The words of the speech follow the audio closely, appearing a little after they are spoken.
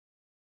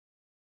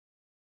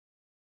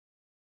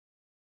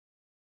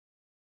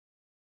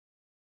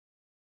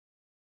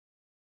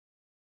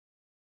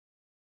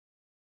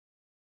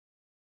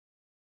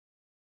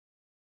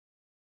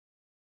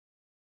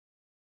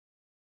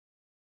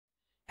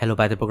Hello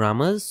Python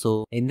programmers.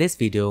 So in this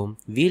video,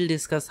 we'll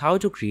discuss how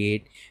to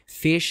create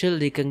facial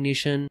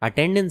recognition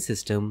attendance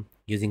system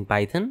using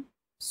Python.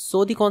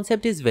 So the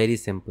concept is very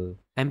simple.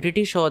 I'm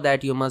pretty sure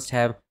that you must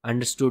have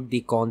understood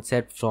the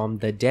concept from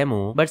the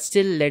demo, but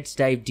still let's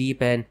dive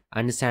deep and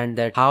understand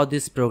that how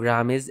this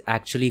program is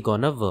actually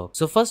gonna work.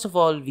 So first of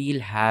all, we'll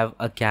have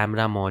a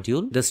camera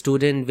module. The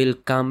student will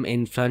come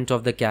in front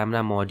of the camera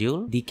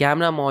module. The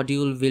camera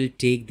module will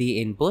take the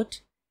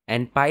input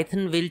and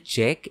Python will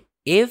check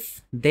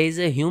if there is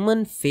a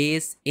human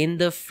face in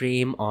the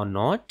frame or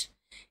not.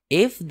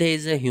 If there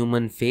is a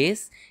human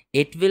face,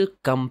 it will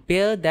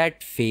compare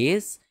that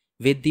face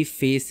with the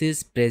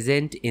faces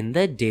present in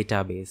the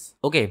database.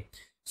 Okay,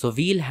 so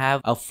we'll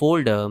have a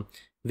folder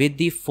with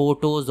the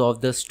photos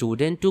of the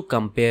student to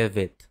compare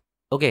with.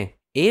 Okay,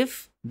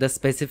 if the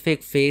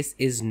specific face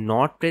is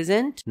not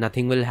present,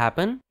 nothing will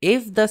happen.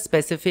 If the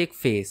specific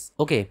face,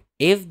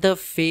 if the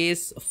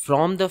face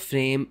from the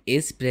frame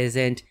is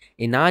present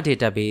in our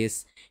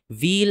database,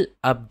 we'll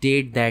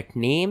update that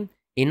name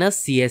in a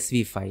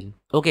CSV file.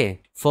 Okay,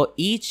 for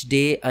each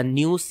day a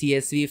new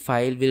CSV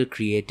file will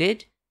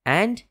created,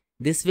 and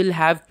this will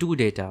have two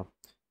data.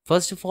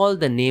 First of all,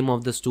 the name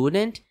of the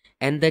student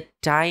and the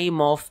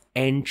time of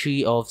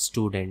entry of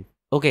student.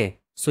 Okay,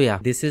 so yeah,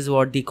 this is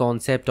what the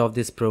concept of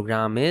this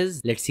program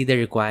is. Let's see the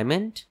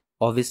requirement.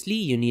 Obviously,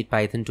 you need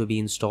Python to be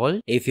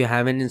installed. If you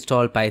haven't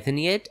installed Python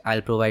yet,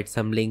 I'll provide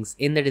some links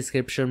in the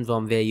description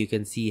from where you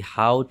can see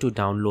how to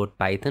download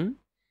Python.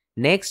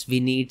 Next, we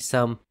need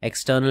some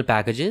external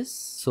packages.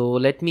 So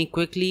let me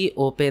quickly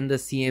open the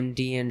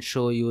CMD and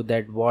show you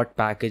that what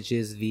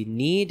packages we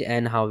need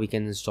and how we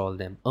can install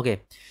them.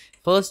 Okay,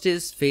 first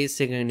is face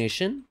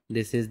recognition.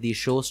 This is the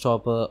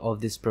showstopper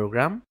of this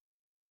program.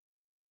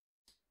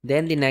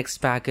 Then the next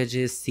package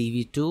is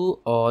CV2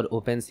 or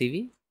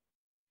opencv.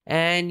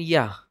 And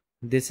yeah,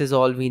 this is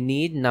all we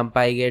need.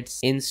 NumPy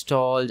gets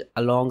installed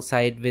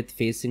alongside with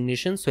face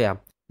recognition. So yeah,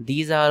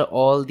 these are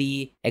all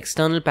the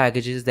external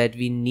packages that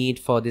we need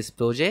for this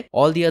project.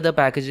 All the other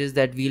packages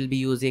that we'll be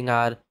using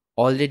are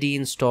already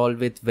installed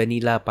with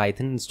vanilla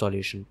Python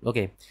installation.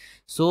 Okay,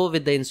 so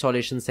with the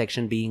installation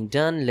section being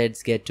done,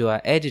 let's get to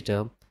our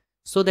editor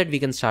so that we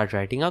can start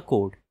writing our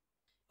code.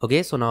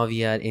 Okay, so now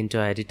we are into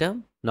our editor.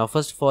 Now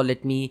first of all,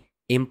 let me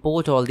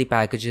import all the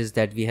packages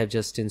that we have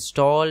just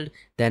installed.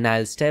 Then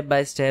I'll step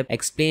by step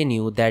explain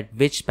you that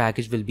which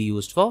package will be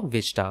used for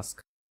which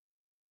task.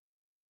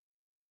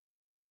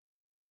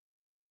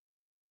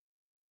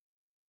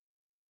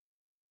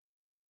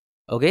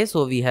 Okay,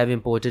 so we have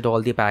imported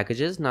all the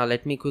packages. Now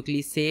let me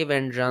quickly save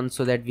and run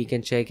so that we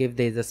can check if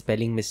there is a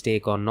spelling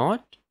mistake or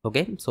not.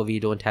 Okay, so we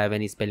don't have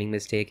any spelling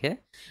mistake here.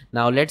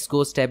 Now let's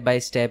go step by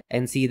step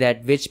and see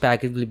that which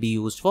package will be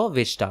used for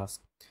which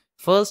task.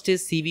 First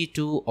is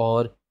CV2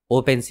 or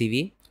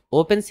opencv.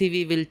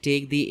 opencv will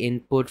take the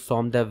input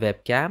from the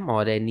webcam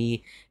or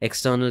any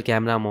external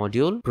camera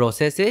module,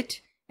 process it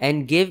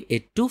and give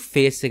it to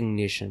face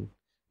recognition.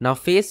 Now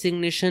face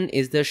recognition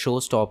is the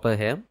showstopper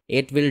here.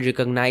 It will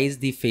recognize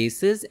the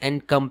faces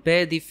and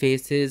compare the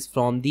faces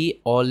from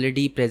the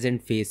already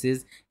present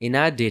faces in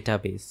our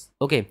database.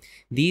 Okay,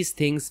 these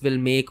things will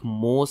make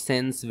more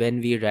sense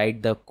when we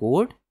write the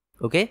code.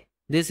 Okay,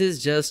 this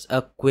is just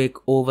a quick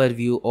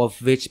overview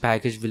of which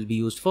package will be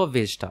used for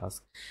which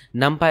task.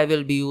 NumPy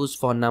will be used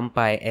for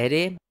NumPy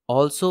array.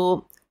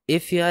 Also,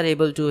 if you are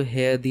able to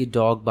hear the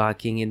dog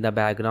barking in the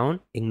background,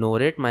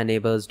 ignore it. My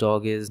neighbor's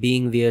dog is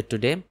being weird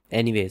today.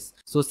 Anyways,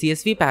 so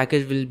CSV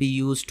package will be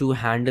used to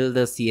handle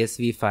the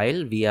CSV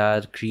file. We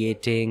are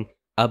creating,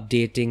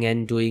 updating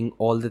and doing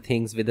all the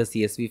things with the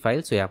CSV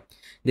file. So yeah,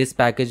 this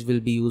package will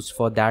be used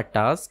for that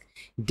task.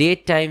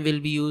 Date time will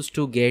be used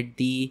to get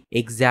the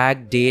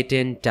exact date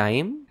and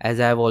time. As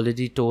I've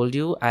already told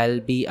you, I'll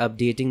be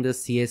updating the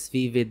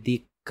CSV with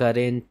the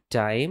current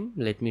time.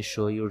 Let me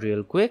show you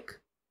real quick.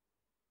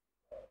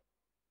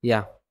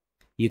 Yeah,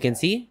 you can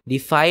see the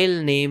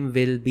file name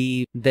will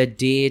be the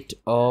date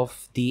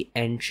of the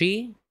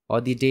entry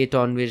or the date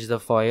on which the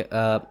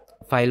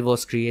file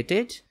was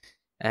created.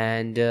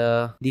 And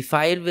the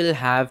file will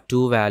have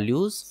two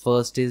values.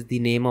 First is the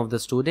name of the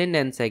student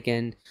and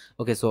second,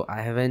 okay, so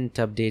I haven't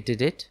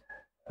updated it,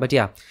 but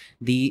yeah,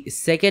 the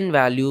second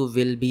value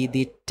will be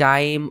the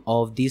time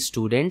of the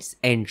student's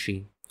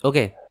entry.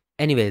 Okay,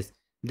 anyways,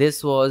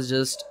 this was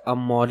just a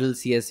model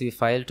CSV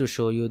file to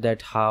show you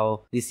that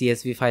how the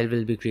CSV file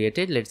will be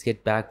created. Let's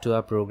get back to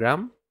our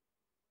program.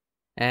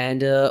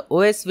 And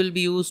OS will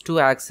be used to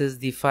access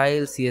the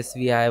file.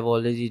 CSV I have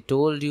already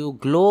told you.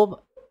 Globe,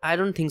 I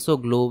don't think so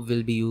globe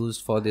will be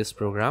used for this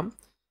program.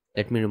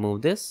 Let me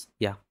remove this.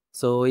 Yeah,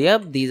 so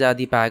yep, these are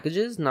the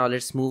packages. Now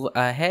let's move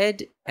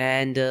ahead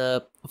and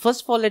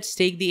first of all, let's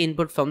take the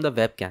input from the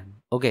webcam.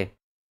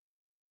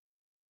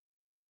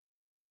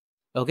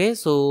 Okay,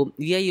 so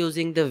we are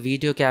using the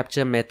video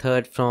capture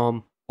method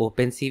from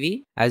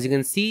opencv. As you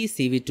can see,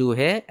 CV2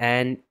 here,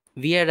 and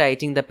we are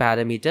writing the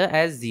parameter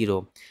as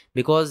 0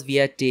 because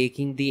we are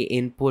taking the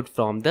input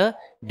from the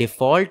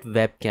default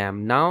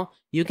webcam. Now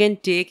You can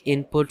take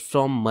input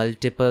from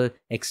multiple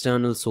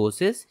external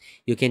sources.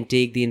 You can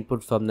take the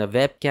input from the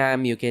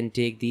webcam, you can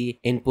take the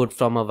input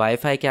from a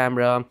Wi-Fi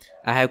camera.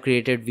 I have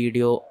created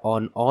video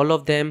on all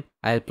of them.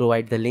 I'll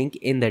provide the link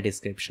in the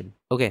description.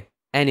 Okay.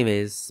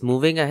 Anyways,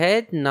 moving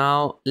ahead,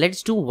 now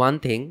let's do one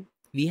thing.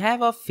 We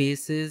have our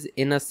faces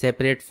in a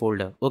separate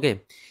folder.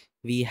 Okay.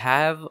 We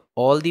have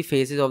all the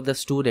faces of the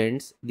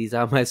students. These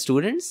are my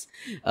students.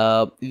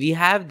 We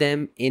have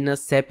them in a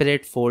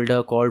separate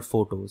folder called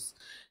photos.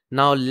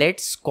 Now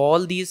let's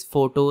call these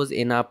photos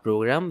in our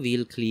program.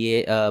 We'll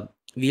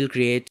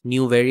create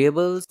new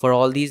variables for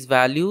all these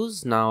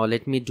values. Now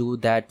let me do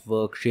that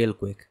work real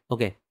quick.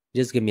 Okay,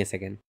 just give me a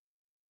second.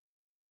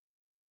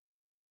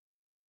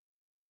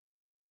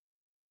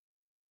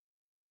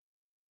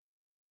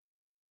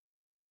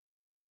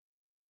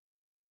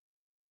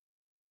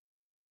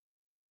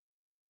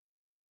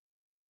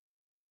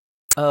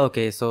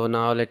 Okay, so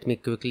now let me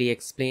quickly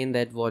explain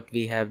that what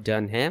we have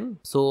done here.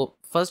 So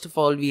first of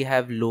all, we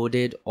have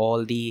loaded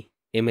all the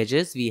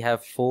images. We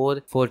have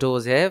 4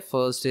 photos here.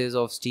 First is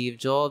of Steve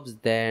Jobs,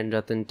 then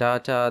Ratan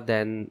Tata,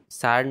 then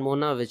Sad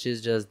Mona, which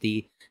is just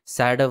the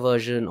sadder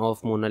version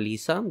of Mona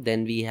Lisa.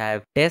 Then we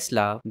have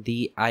Tesla,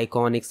 the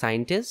iconic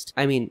scientist.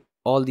 I mean,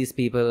 all these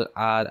people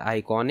are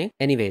iconic.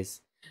 Anyways,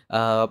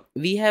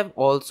 we have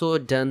also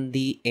done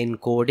the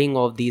encoding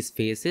of these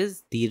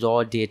faces, the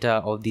raw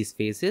data of these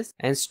faces,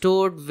 and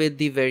stored with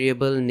the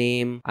variable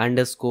name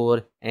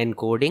underscore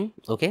encoding.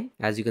 Okay,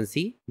 as you can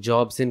see,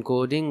 Jobs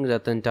encoding,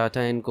 Ratan Tata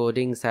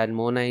encoding, Sad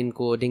Mona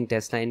encoding,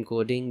 Tesla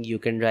encoding. You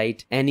can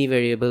write any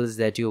variables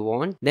that you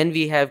want. Then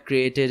we have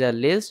created a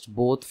list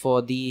both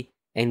for the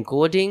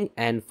encoding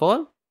and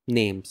for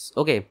names.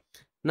 Okay,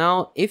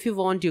 now if you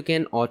want, you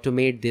can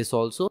automate this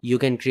also. You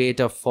can create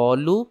a for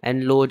loop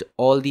and load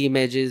all the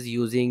images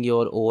using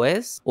your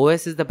OS.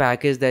 OS is the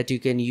package that you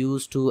can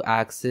use to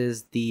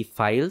access the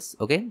files.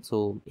 Okay,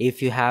 so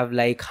if you have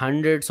like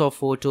hundreds of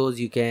photos,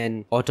 you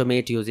can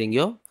automate using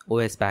your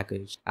OS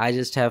package. I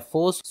just have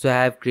 4, so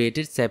I have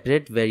created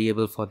separate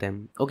variable for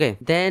them. Okay,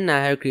 then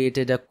I have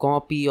created a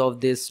copy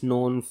of this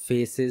known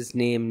faces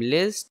name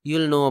list.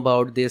 You'll know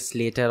about this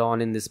later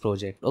on in this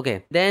project.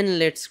 Okay, then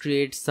let's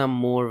create some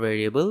more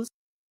variables.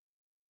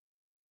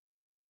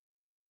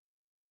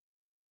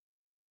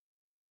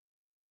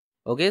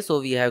 Okay, so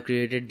we have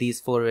created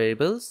these 4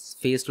 variables.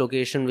 Face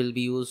location will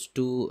be used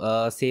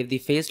to save the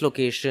face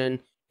location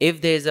if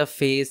there is a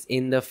face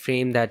in the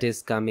frame that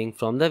is coming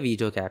from the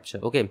video capture.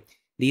 Okay,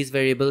 these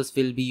variables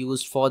will be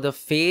used for the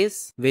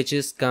face which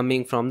is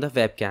coming from the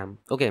webcam.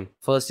 Okay,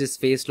 first is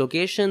face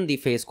location, the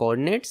face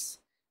coordinates.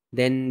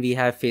 Then we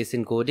have face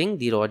encoding,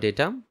 the raw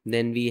data.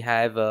 Then we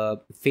have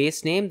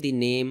face name, the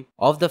name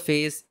of the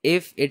face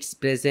if it's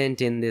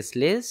present in this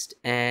list.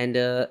 And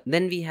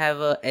then we have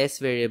a s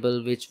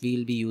variable which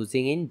we'll be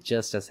using in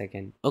just a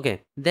second.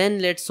 Okay,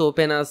 then let's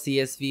open our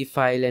CSV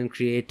file and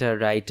create a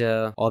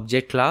writer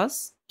object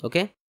class.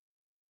 Okay,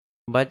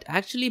 but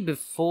actually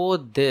before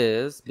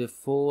this,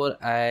 before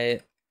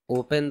I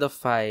open the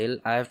file,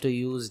 I have to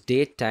use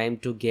date time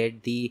to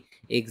get the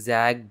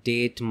exact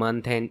date,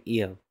 month and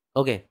year.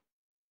 Okay.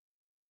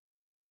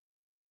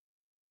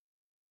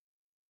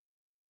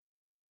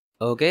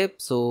 Okay,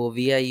 so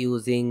we are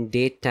using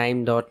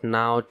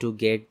datetime.now to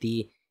get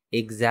the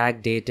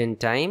exact date and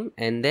time,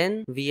 and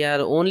then we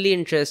are only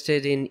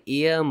interested in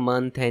year,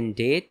 month and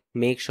date.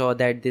 Make sure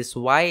that this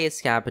Y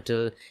is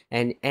capital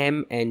and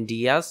M and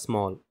D are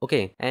small.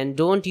 Okay, and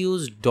don't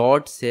use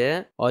dots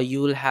here or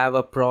you'll have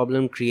a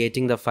problem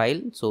creating the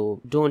file.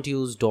 So don't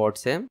use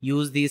dots here.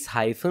 Use these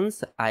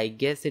hyphens. I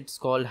guess it's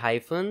called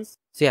hyphens.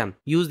 So yeah,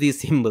 use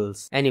these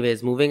symbols.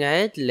 Anyways, moving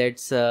ahead,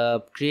 let's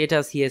create a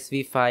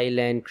CSV file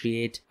and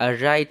create a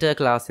writer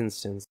class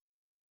instance.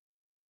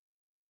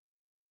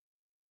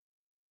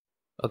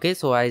 Okay,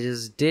 so I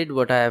just did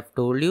what I have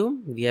told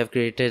you. We have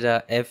created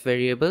a f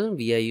variable.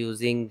 We are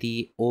using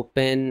the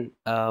open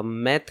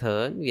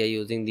method. We are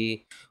using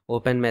the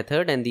open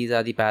method, and these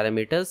are the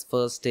parameters.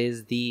 First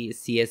is the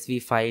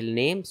CSV file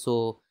name.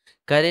 So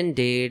current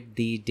date,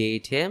 the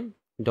date here,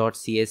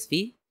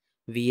 .csv.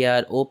 We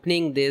are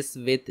opening this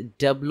with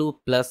w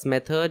plus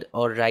method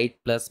or write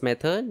plus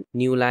method.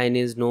 New line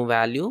is no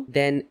value.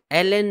 Then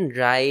ln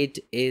write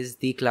is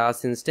the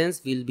class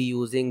instance. We'll be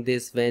using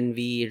this when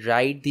we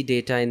write the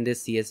data in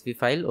this CSV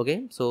file.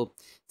 Okay, so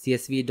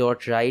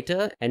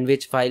csv.writer, and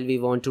which file we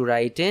want to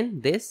write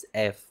in, this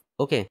f.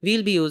 Okay,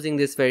 we'll be using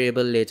this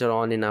variable later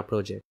on in our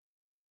project.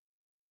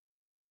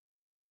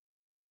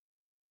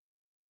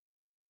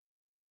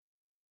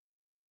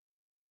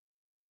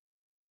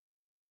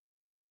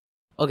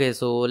 Okay,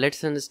 so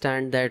let's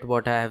understand that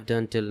what I have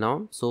done till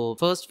now. So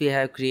first we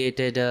have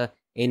created a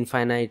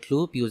infinite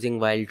loop using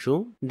while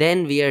true.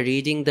 Then we are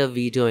reading the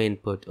video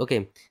input.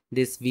 Okay,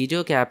 this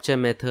video capture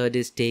method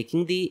is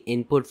taking the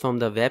input from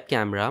the web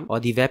camera or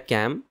the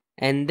webcam,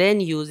 and then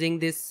using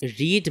this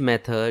read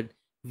method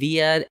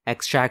we are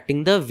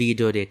extracting the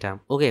video data.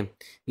 Okay,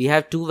 we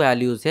have 2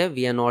 values here.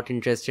 We are not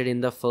interested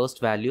in the first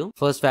value.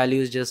 First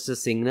value is just a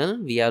signal.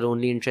 We are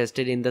only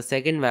interested in the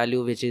second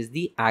value, which is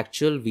the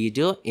actual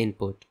video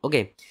input.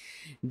 Okay,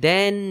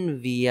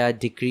 Then we are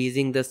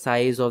decreasing the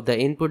size of the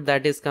input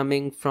that is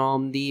coming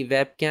from the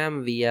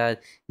webcam. We are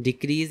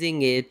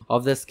decreasing it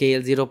of the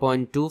scale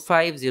 0.25,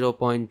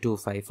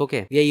 0.25.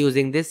 Okay, we are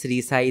using this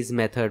resize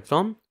method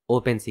from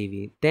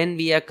opencv. Then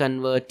we are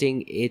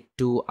converting it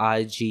to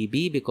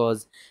RGB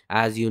because,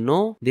 as you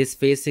know, this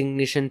face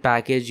ignition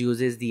package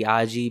uses the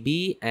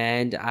RGB,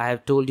 and I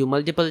have told you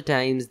multiple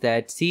times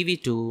that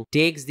CV2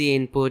 takes the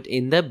input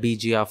in the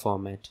BGR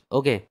format.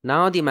 Okay,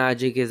 now the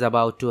magic is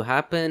about to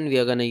happen. We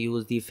are gonna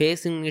use the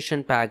face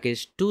ignition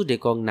package to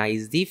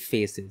recognize the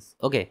faces.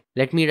 Okay,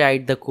 let me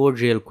write the code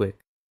real quick.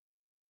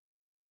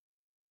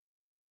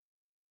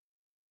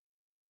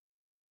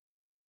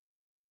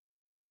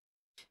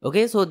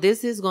 Okay, so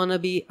this is gonna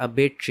be a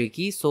bit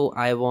tricky, so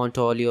I want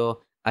all your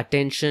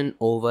attention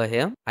over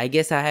here. I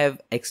guess I have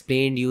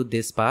explained you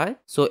this part.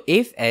 So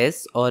if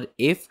S or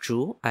if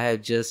true, I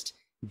have just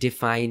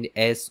defined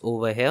S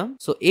over here.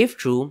 So if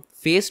true,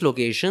 face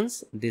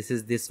locations, this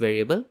is this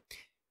variable.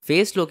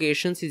 Face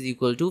locations is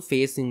equal to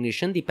face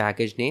ignition, the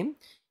package name,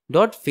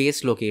 dot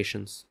face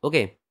locations.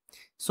 Okay.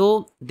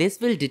 So this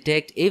will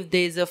detect if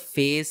there is a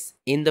face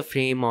in the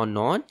frame or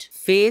not.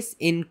 Face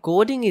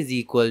encoding is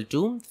equal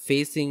to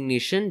face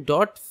ignition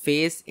dot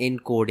face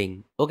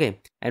encoding. Okay,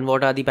 and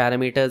what are the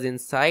parameters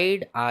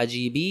inside?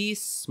 RGB,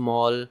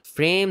 small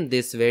frame,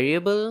 this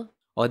variable,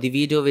 or the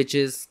video which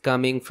is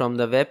coming from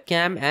the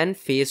webcam, and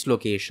face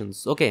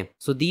locations. Okay,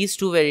 so these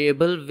two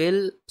variables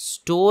will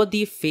store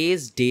the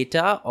face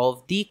data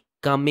of the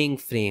coming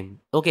frame.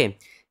 Okay,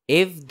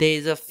 if there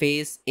is a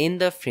face in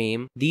the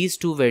frame, these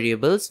two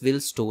variables will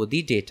store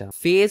the data.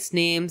 Face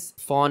names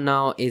for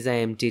now is an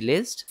empty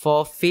list.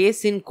 For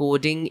face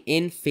encoding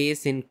in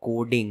face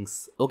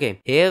encodings.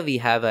 Okay, here we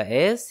have a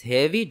S,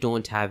 here we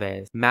don't have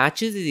a S.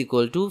 Matches is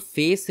equal to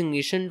face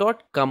ignition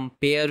dot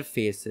compare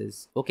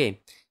faces. Okay,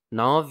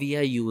 now we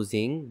are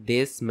using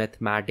this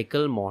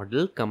mathematical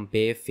model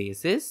compare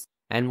faces.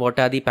 And what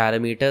are the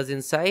parameters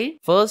inside?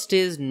 First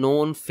is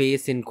known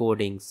face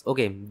encodings.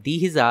 Okay,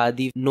 these are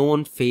the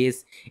known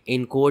face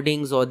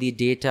encodings or the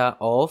data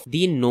of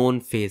the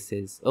known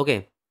faces.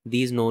 Okay,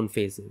 these known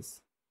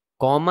faces.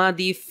 Comma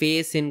the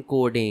face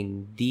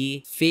encoding,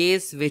 the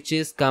face which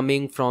is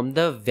coming from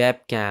the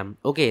webcam.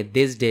 Okay,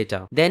 this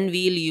data. Then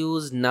we'll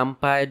use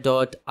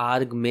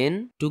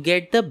numpy.argmin to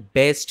get the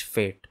best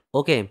fit.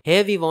 Okay,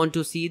 here we want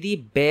to see the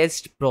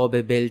best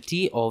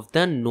probability of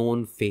the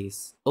known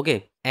face.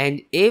 Okay,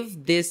 and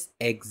if this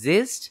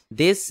exists,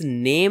 this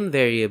name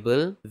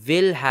variable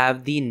will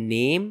have the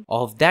name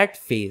of that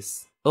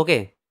face.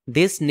 Okay,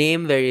 this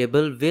name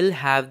variable will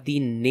have the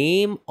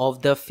name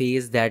of the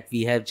face that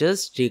we have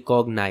just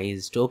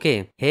recognized.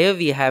 Okay, here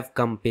we have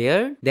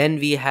compared, then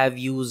we have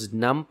used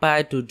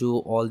numpy to do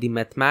all the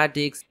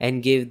mathematics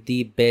and give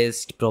the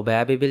best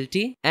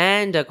probability,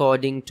 and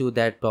according to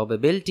that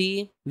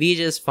probability we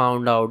just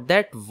found out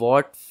that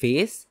what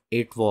face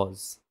it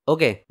was.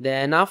 Okay,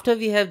 then after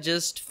we have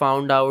just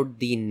found out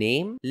the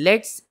name,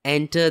 let's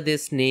enter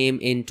this name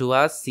into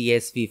our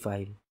CSV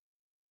file.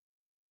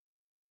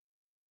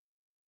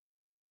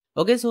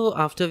 Okay, so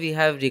after we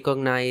have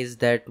recognized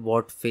that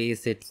what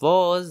face it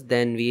was,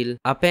 then we'll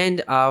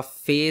append our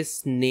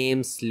face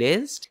names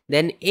list.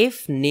 Then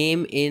if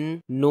name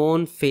in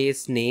known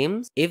face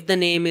names, if the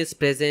name is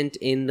present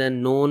in the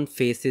known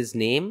faces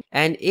name,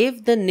 and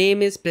if the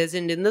name is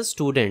present in the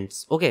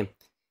students. Okay,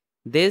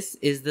 this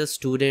is the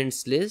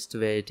students list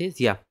where it is.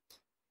 Yeah,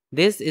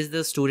 this is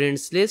the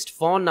students list.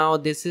 For now,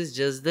 this is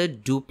just the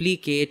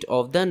duplicate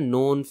of the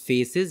known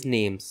faces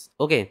names.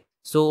 Okay,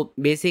 so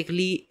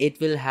basically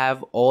it will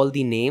have all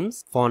the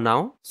names for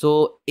now.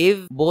 So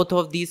if both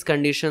of these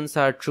conditions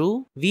are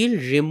true, we'll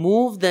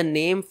remove the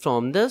name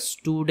from the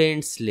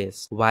students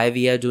list. Why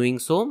we are doing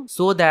so?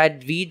 So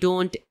that we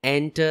don't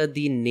enter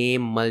the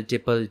name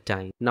multiple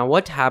times. Now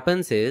what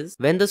happens is,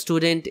 when the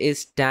student is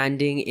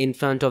standing in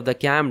front of the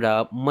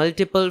camera,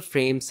 multiple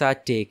frames are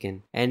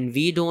taken and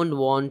we don't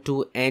want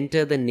to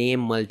enter the name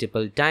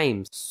multiple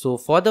times. So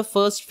for the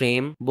first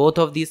frame, both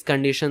of these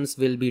conditions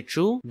will be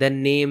true. The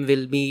name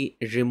will be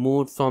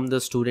removed from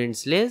the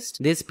students list.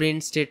 This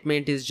print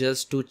statement is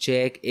just to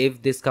check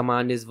if this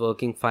command is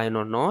working fine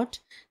or not.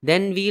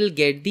 Then we'll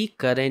get the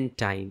current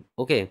time.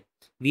 Okay,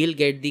 we'll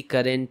get the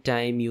current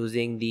time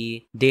using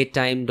the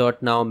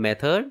datetime.now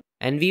method,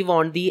 and we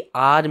want the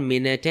hour,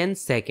 minute and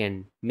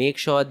second. Make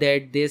sure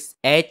that this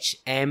H,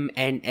 M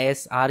and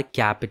S are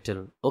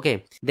capital.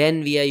 Okay,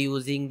 then we are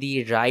using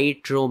the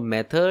write row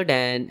method,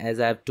 and as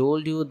I've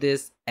told you,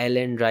 this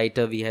ln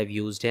writer we have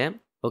used here.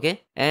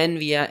 Okay, and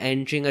we are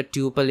entering a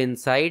tuple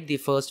inside. The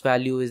first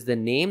value is the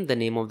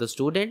name of the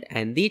student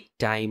and the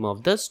time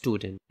of the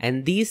student,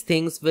 and these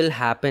things will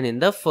happen in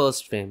the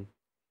first frame.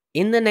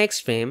 In the next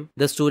frame,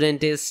 the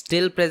student is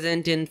still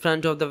present in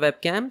front of the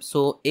webcam.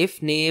 So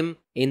if name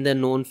in the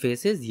known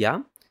faces, yeah,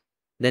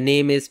 the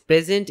name is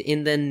present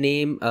in the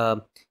name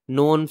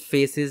known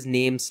faces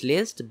names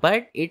list,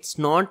 but it's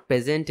not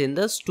present in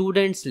the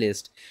students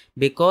list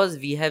because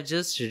we have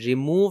just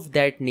removed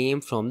that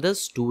name from the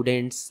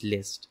students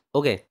list.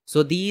 Okay,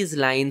 so these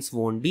lines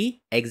won't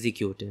be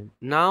executed.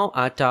 Now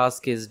our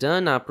task is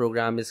done, our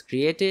program is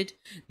created.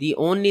 The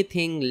only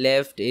thing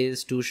left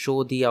is to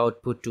show the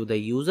output to the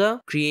user,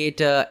 create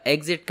a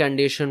exit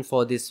condition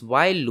for this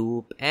while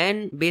loop,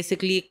 and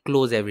basically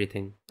close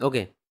everything.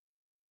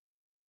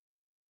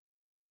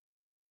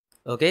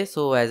 Okay,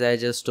 so as I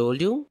just told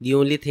you, the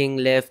only thing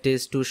left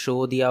is to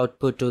show the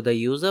output to the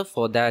user.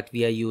 For that,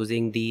 we are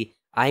using the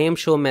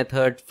IamShow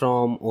method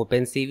from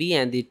opencv,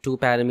 and the two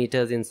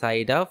parameters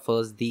inside are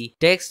first the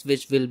text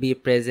which will be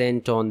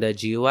present on the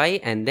GUI,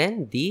 and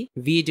then the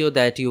video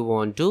that you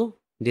want to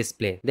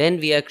display. Then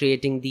we are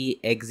creating the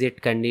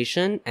exit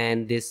condition,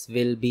 and this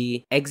will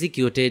be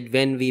executed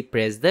when we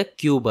press the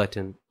Q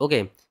button.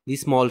 Okay, the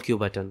small Q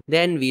button.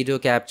 Then video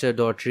capture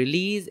dot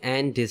release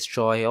and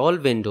destroy all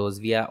windows.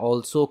 We are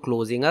also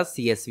closing a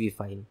CSV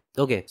file.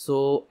 Okay,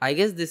 so I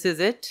guess this is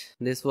it.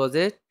 This was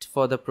it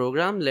for the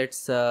program.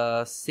 Let's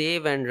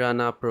save and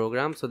run our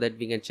program so that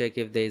we can check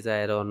if there is an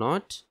error or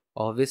not.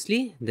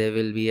 Obviously there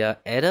will be an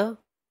error.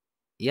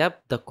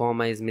 Yep, the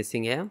comma is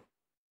missing here.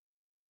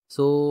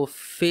 So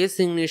face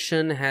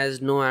ignition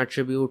has no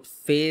attribute.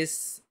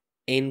 Face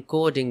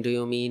encoding, do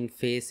you mean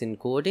face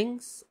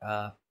encodings?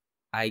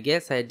 I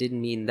guess I didn't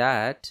mean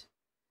that.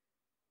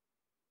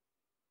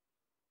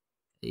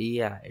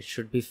 Yeah, it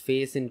should be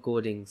face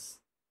encodings.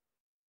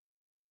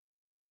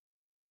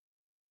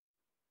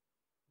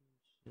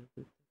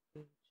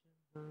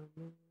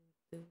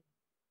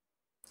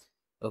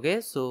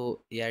 Okay,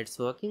 so yeah, it's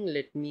working.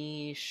 Let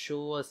me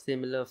show a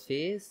similar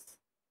face.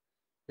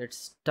 Let's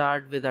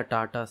start with a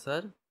Tata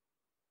sir.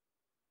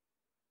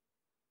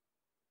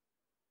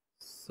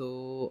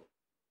 So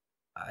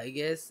I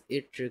guess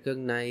it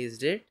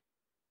recognized it.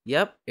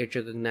 Yep, it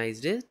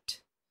recognized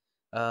it.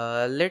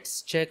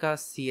 Let's check our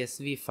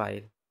CSV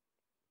file.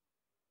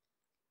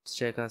 Let's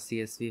check our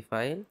CSV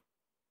file.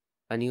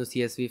 A new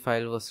CSV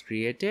file was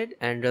created,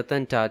 and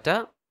Ratan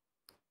Tata.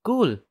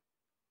 Cool.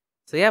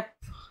 So yep,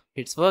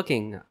 it's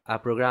working. Our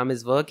program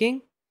is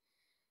working,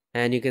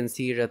 and you can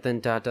see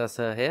Ratan Tata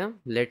sir here.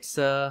 Let's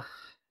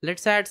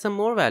add some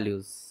more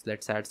values.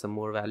 Let's add some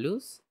more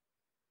values.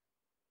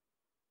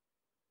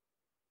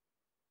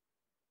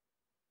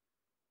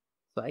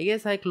 So I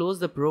guess I closed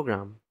the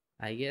program.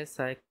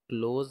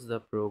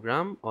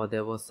 Or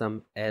there was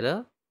some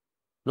error.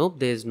 Nope,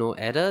 there's no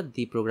error.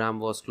 The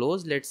program was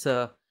closed.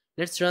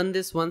 Let's run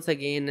this once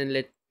again, and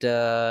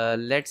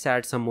let's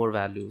add some more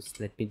values.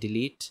 Let me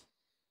delete.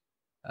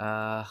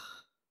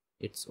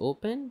 It's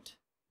opened,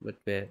 but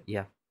where?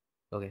 Yeah,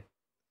 okay.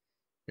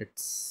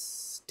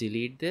 Let's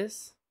delete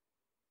this,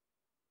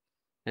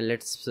 and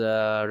let's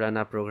run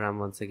our program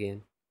once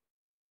again.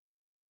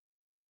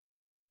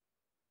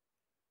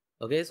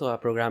 Okay, so our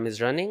program is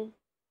running.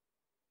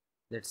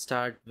 Let's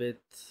start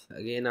with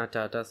again our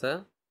Tata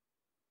sir.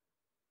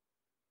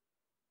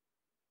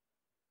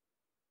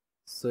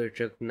 So it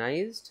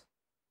recognized,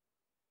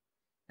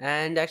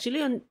 and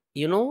actually,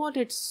 you know what,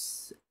 it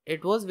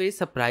was very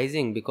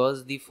surprising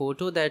because the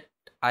photo that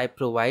I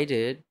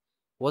provided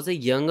was a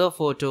younger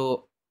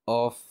photo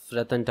of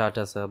Ratan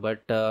Tata sir,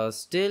 but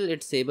still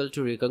it's able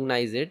to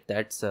recognize it.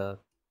 That's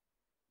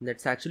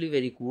actually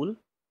very cool.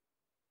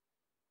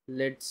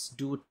 Let's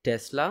do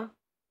Tesla.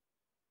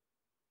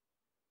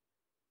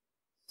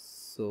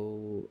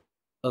 So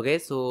okay,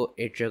 so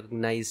it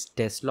recognized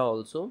Tesla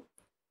also.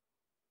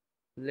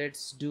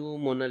 Let's do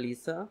Mona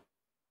Lisa.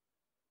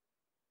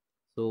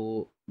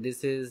 So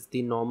this is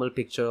the normal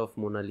picture of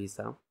Mona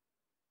Lisa.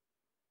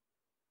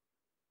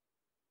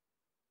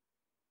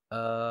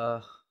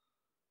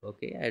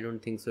 Okay, I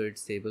don't think so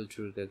it's able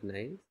to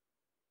recognize.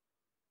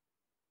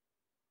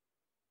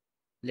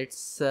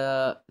 Let's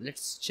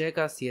check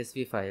our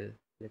CSV file.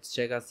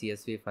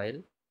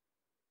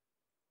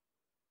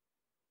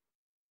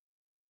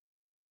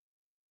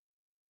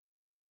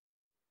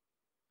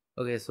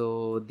 Okay,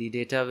 so the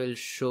data will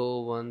show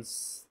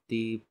once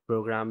the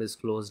program is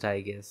closed,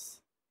 I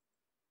guess.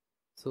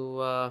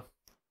 So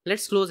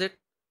let's close it.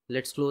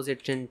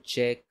 And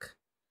check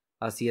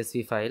our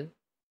CSV file.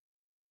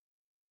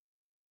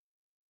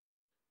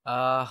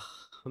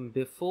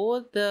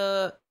 Before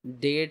the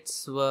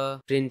dates were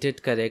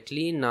printed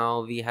correctly,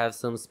 now we have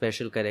some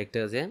special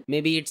characters here.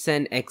 Maybe it's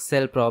an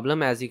Excel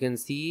problem. As you can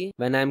see,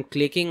 when I'm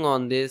clicking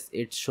on this,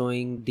 it's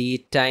showing the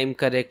time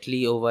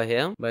correctly over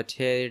here, but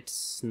here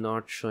it's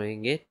not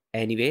showing it.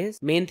 Anyways,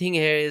 main thing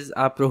here is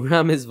our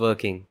program is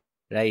working,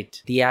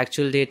 right? The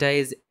actual data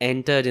is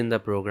entered in the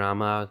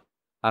program. Our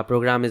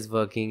program is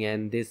working,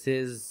 and this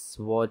is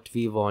what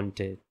we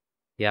wanted.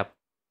 Yep.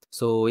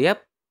 So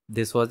yep,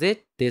 this was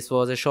it. This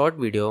was a short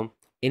video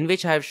in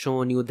which I have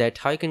shown you that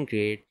how you can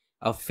create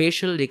a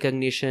facial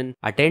recognition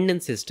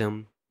attendance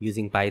system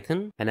using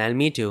Python, and I'll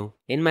meet you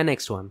in my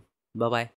next one. Bye bye.